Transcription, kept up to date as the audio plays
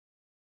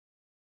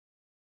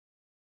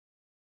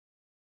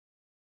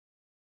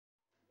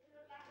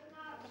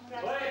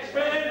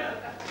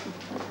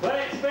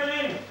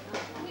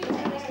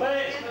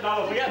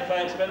we'll forget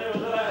plate spinning,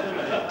 we'll do that in a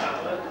minute.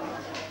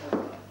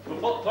 We'll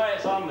put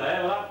plates on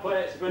there, we'll have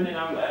plate spinning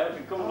on there, we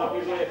can come back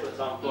with leaflets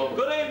on floor.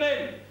 Good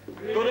evening!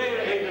 Good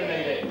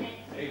evening,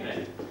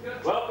 Eadie.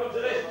 Welcome to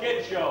this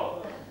kid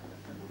show.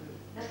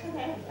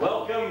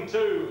 Welcome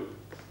to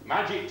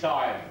Magic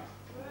Time.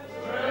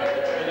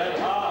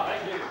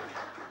 Thank you.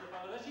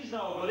 This is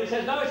no good. He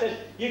says, no, he says,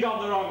 you've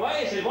gone the wrong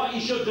way. He says, what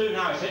you should do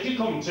now, he says, you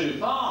come too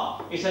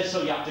far. He says,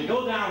 so you have to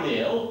go down the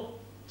hill,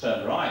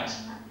 turn right.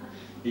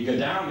 You go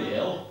down the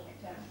hill,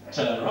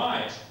 turn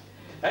right.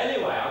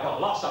 Anyway, I got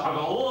lost. I got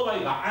all the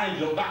way back. I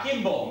ended up back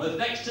in Bournemouth,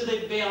 next to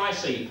the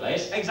BIC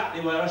place,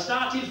 exactly where I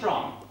started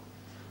from.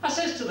 I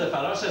says to the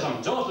fellow, I says,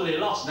 I'm totally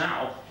lost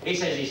now. He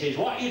says,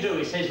 what you do,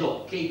 he says,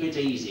 look, keep it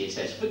easy. He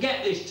says,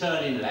 forget this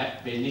turning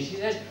left business. He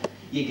says,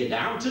 you go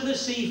down to the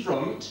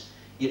seafront,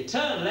 you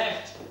turn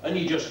left, and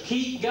you just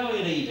keep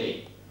going,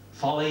 Eadie.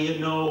 Follow your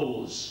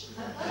nose.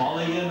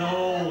 Follow your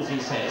nose, he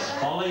says.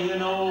 Follow your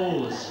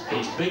nose.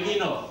 It's big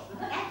enough.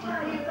 That's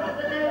how you got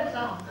the nose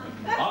on.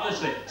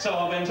 Honestly, so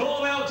I went all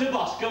the way out to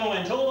Boscombe, I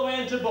went all the way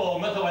into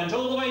Bournemouth, I went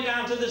all the way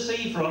down to the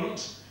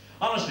seafront.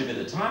 Honestly, by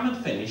the time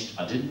I'd finished,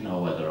 I didn't know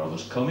whether I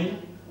was coming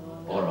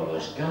or I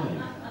was going.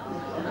 Thank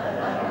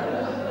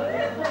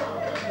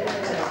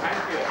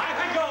you.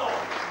 Thank you all.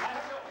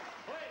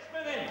 Plate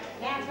spinning.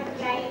 That's a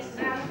plate,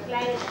 now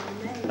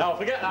plate. Now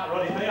forget that,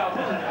 Roddy. I'll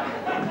put it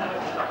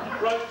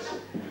down. Ropes.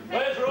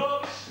 Where's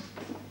ropes?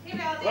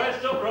 Where's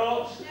stuck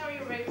ropes? There are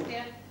your ropes,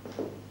 dear.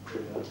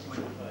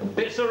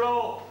 Bits of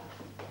rope.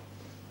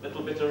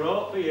 Little bit of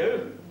rope for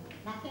you.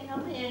 Nothing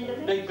on the end of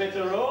it. Big bit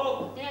of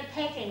rope. They're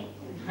petting.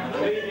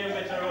 Medium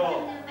bit of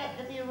rope. Let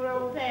them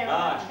roll there,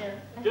 Aye. won't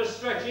you? Just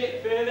stretch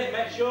it, feel it,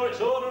 make sure it's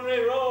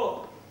ordinary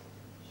rope.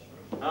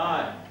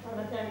 Aye. Well,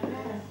 I don't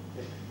know.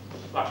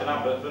 Like an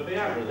advert for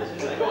Viagra, this,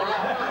 isn't it? Go on,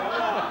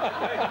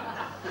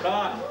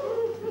 right.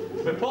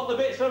 We put the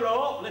bits of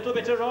rope, little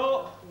bit of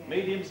rope,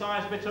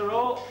 medium-sized bit of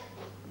rope,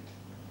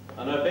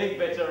 and a big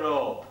bit of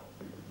rope.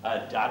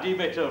 A daddy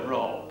bit of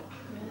rope.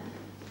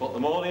 Put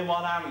them all in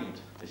one hand.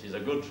 This is a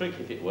good trick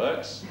if it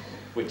works.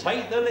 We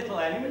take the little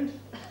end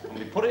and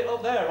we put it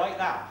up there like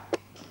that.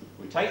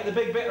 We take the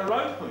big bit of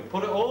rope and we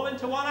put it all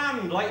into one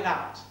hand like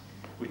that.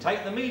 We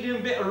take the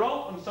medium bit of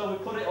rope and so we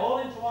put it all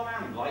into one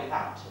hand like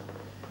that.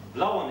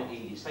 Blow on it,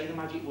 Eadie. Say the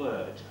magic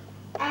word.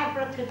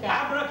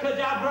 Abracadabra.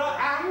 Abracadabra,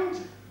 and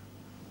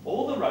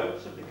all the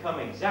ropes have become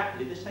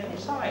exactly the same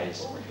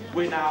size.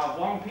 We now have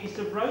one piece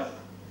of rope,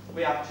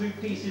 we have two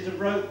pieces of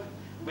rope,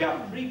 we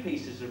have three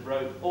pieces of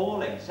rope,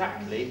 all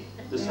exactly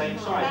the same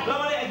size. Blow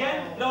on it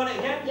again, blow on it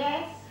again.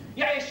 Yes.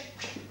 Yes.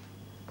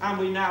 And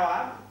we now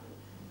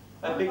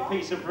have a big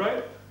piece of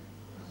rope,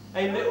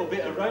 a little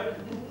bit of rope,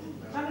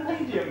 and a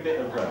medium bit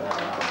of rope.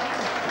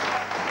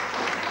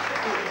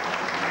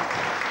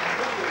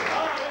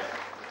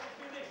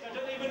 I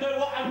don't even know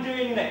what I'm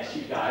doing next,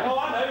 you guys. Oh,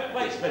 I know,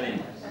 plate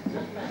spinning.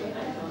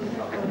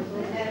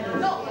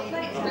 Not the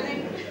plate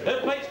spinning.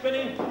 Plate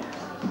spinning.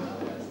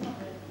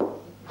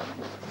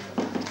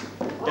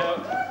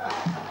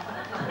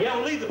 Yeah,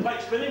 we'll leave the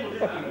plate spinning, we'll do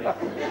that in a minute.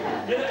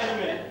 Do that in a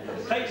minute.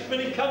 Plate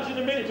spinning comes in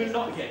a minute, but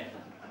not yet.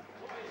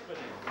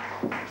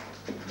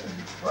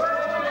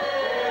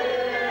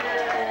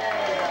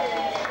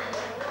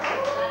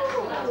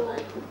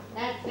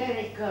 That's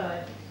very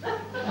good.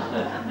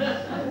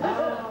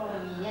 Oh,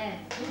 yes.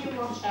 Can you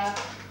wash up?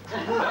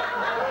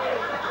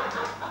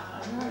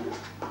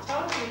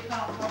 Told you you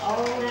can't wash.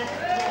 Oh, that's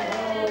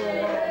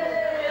good.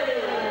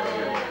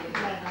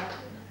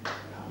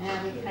 Now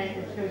we take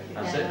the two together.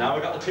 That's it, now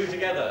we've got the two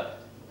together.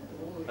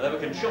 And then we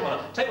can shut one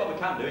up. Tell you what we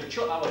can do is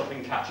shut that one up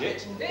and catch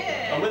it.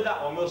 Yeah. And with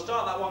that one, we'll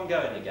start that one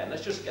going again.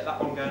 Let's just get that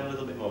one going a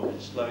little bit more,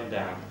 just slowing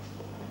down.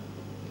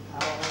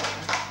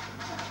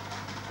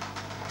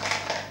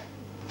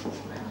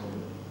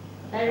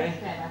 Very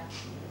clever.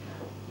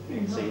 You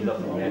ain't seen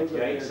nothing yet.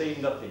 You ain't seen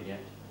nothing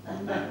yet.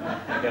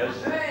 There it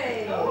goes.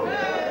 Hey.